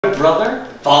Brother?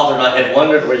 Father and I had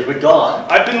wondered where you had gone.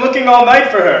 I've been looking all night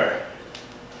for her.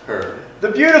 Her? The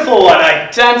beautiful one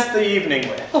I danced the evening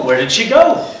with. Oh, where did she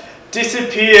go?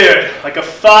 Disappeared like a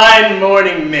fine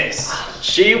morning mist.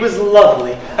 She was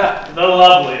lovely. The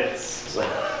loveliest.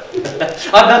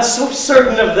 I'm not so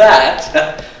certain of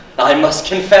that. I must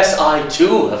confess I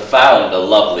too have found a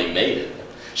lovely maiden.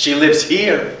 She lives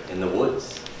here in the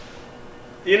woods.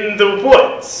 In the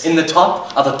woods? In the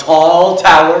top of a tall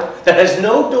tower that has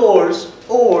no doors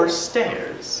or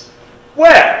stairs.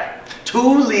 Where?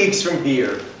 2 leagues from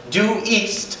here, due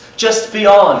east, just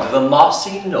beyond the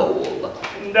mossy knoll.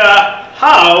 And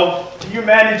how do you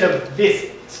manage a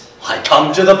visit? I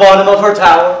come to the bottom of her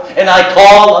tower, and I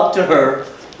call up to her,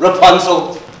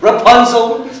 Rapunzel,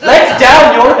 Rapunzel, let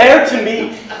down your hair to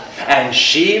me. And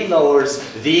she lowers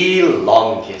the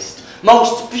longest,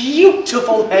 most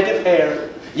beautiful head of hair,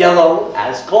 yellow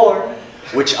as corn,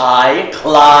 which I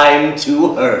climb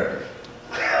to her.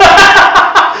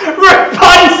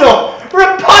 Rapunzel!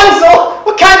 Rapunzel!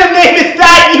 What kind of name is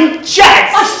that, you jest?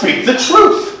 I speak the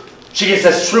truth. She is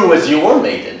as true as your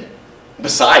maiden.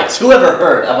 Besides, who ever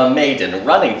heard of a maiden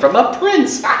running from a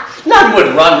prince? None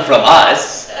would run from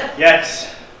us. Yet,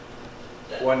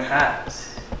 one has.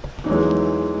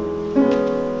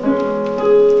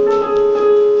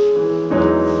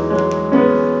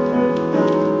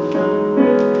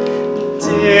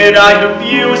 Did I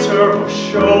abuse her or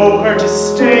show her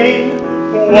disdain?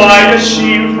 Why does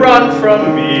she run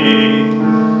from me?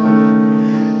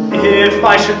 If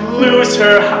I should lose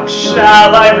her, how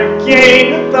shall I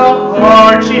regain the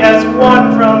heart she has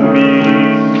won from me?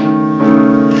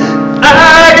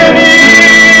 Agony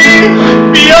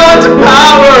beyond the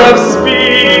power of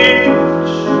speech,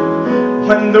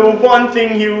 when the one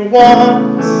thing you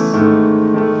want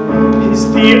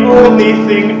is the only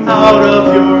thing out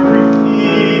of your reach.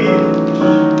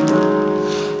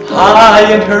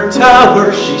 High in her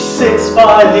tower, she sits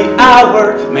by the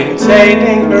hour,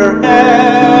 maintaining her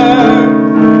hair.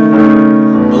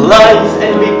 Blithe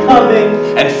and becoming,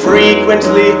 and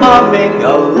frequently humming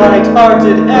a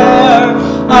light-hearted air.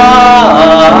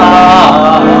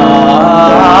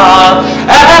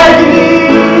 Agony,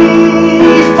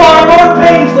 far more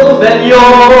painful than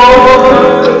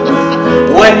yours,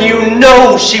 when you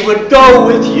know she would go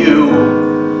with you.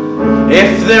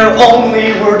 If there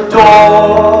only were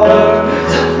doors.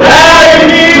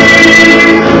 Agony,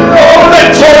 oh, the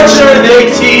torture they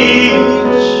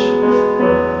teach.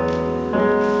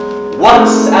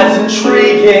 Once as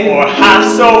intriguing, Or half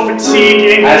so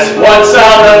fatiguing as once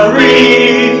out of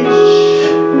reach.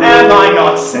 Am I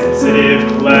not sensitive,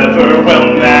 clever,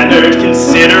 well-mannered,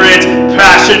 considerate,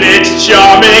 passionate,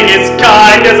 charming, as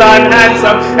kind as I'm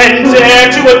handsome, and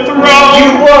dare to a throne?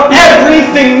 You are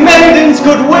everything maidens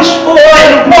could wish for,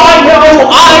 and why no,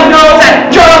 I know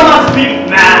That girl must be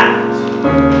mad!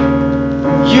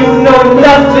 you know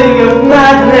nothing of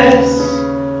madness,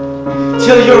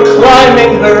 till you're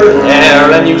climbing her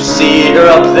hair, and you see her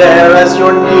up there as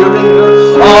you're nearing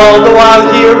her, all the while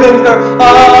hearing her,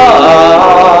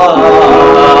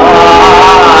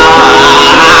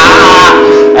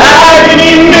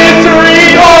 agony,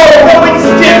 misery, oh, it's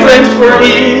different for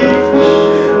each.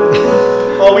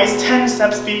 Always 10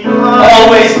 steps behind,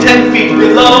 Always 10 feet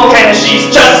below, and she's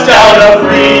just out of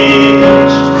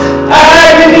reach.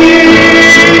 agony,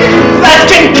 that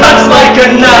can cut like a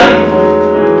knife.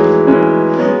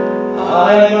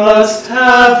 I must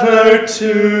have her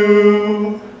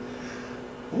too.